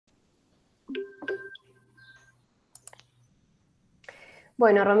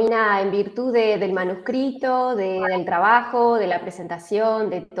Bueno, Romina, en virtud del manuscrito, del trabajo, de la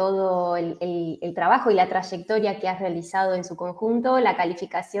presentación, de todo el trabajo y la trayectoria que has realizado en su conjunto, la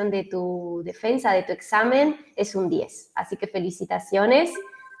calificación de tu defensa, de tu examen, es un 10. Así que felicitaciones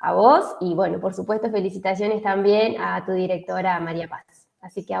a vos y, bueno, por supuesto, felicitaciones también a tu directora, María Paz.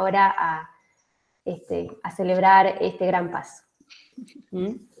 Así que ahora a celebrar este gran paso.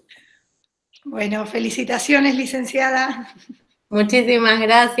 ¿Mm? Bueno, felicitaciones, licenciada. Muchísimas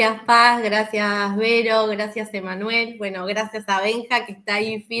gracias, Paz, gracias, Vero, gracias, Emanuel. Bueno, gracias a Benja, que está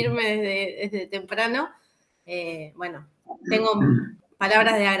ahí firme desde temprano. Bueno, tengo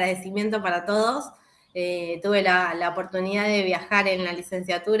palabras de agradecimiento para todos. Tuve la oportunidad de viajar en la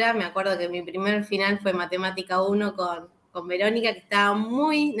licenciatura. Me acuerdo que mi primer final fue Matemática 1 con Verónica, que estaba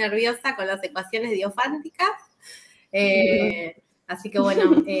muy nerviosa con las ecuaciones diofánticas. Así que,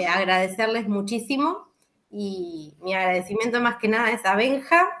 bueno, agradecerles muchísimo. Y mi agradecimiento más que nada es a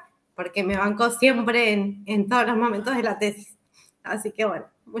Benja, porque me bancó siempre en todos los momentos de la tesis. Así que bueno,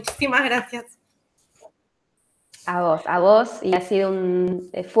 muchísimas gracias. A vos, y ha sido un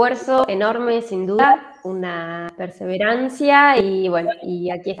esfuerzo enorme, sin duda, una perseverancia, y bueno,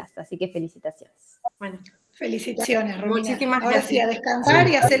 y aquí estás, así que felicitaciones. Bueno, felicitaciones, Romina. Muchísimas Ahora gracias. Sí, a descansar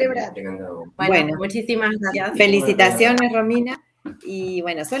y a celebrar. Bueno, muchísimas gracias. Felicitaciones, Romina. Y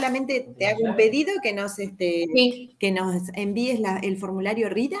bueno, solamente te hago un pedido que nos envíes el formulario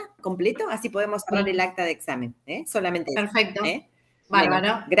RIDA completo, así podemos cerrar el acta de examen. Solamente eso. Perfecto. Bárbaro.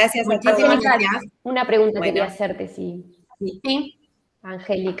 Bueno, gracias a todos. Angélica, una pregunta quería hacerte, sí.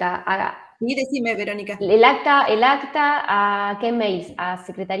 Angélica, sí, decime, Verónica. ¿El acta a qué mail? ¿A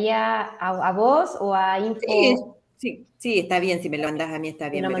secretaría, a vos o a info? Sí, está bien, si me lo mandas a mí está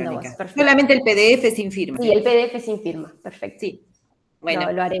bien, Verónica. Solamente el PDF sin firma. Sí, el PDF sin firma, perfecto. Sí.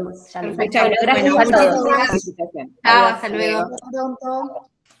 Bueno, lo haremos ya. Perfecto. Bueno, gracias a todos. Chao, hasta luego. Hasta pronto.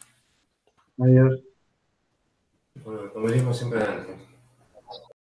 Adiós. Bueno, como dijo siempre Ángel.